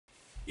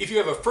If you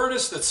have a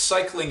furnace that's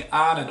cycling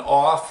on and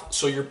off,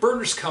 so your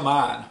burners come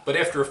on, but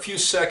after a few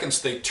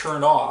seconds they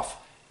turn off,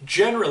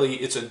 generally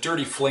it's a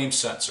dirty flame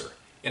sensor,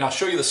 and I'll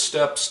show you the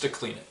steps to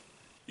clean it.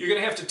 You're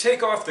going to have to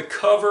take off the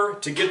cover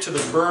to get to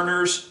the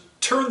burners,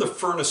 turn the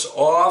furnace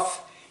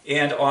off,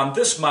 and on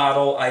this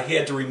model I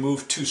had to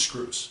remove 2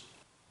 screws.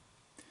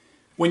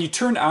 When you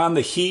turn on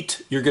the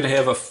heat, you're going to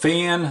have a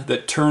fan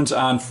that turns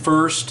on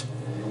first.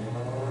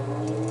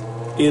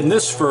 In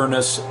this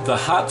furnace, the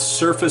hot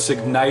surface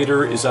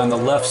igniter is on the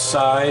left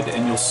side,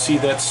 and you'll see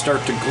that start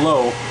to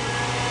glow.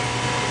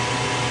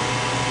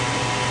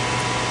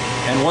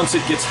 And once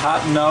it gets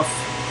hot enough,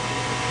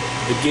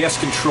 the gas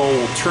control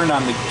will turn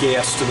on the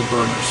gas to the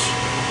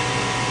burners.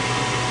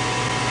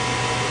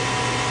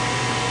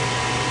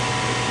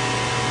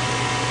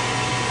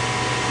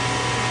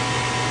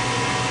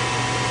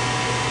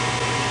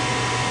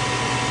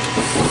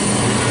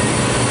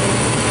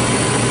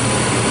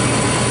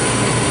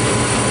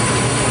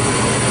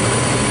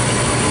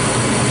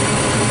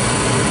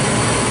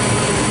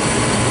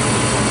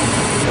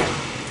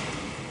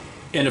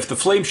 And if the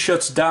flame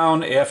shuts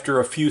down after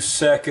a few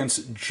seconds,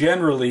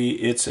 generally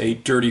it's a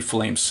dirty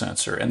flame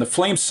sensor. And the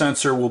flame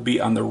sensor will be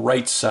on the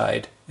right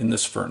side in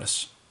this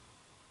furnace.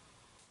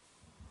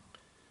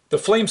 The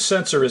flame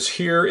sensor is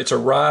here. It's a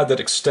rod that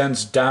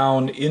extends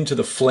down into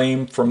the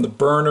flame from the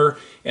burner,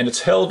 and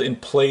it's held in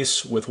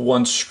place with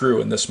 1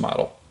 screw in this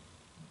model.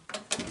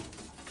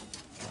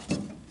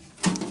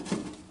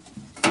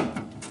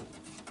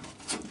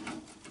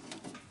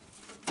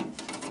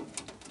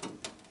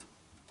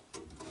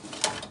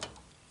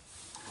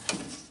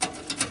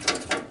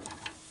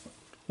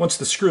 Once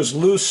the screw is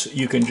loose,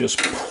 you can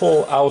just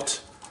pull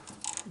out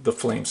the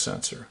flame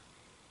sensor.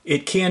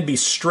 It can be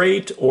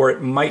straight or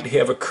it might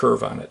have a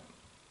curve on it.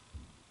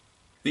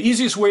 The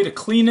easiest way to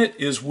clean it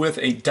is with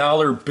a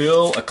dollar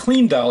bill. A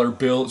clean dollar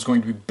bill is going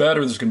to be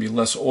better. There's going to be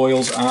less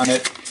oils on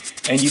it.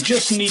 And you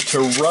just need to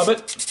rub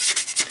it.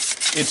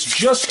 It's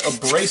just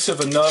abrasive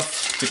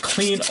enough to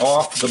clean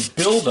off the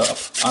buildup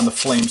on the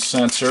flame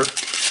sensor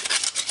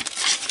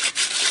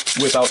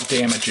without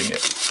damaging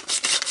it.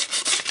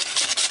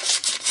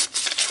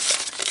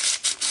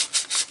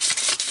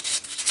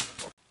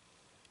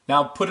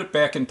 Now put it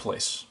back in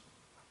place.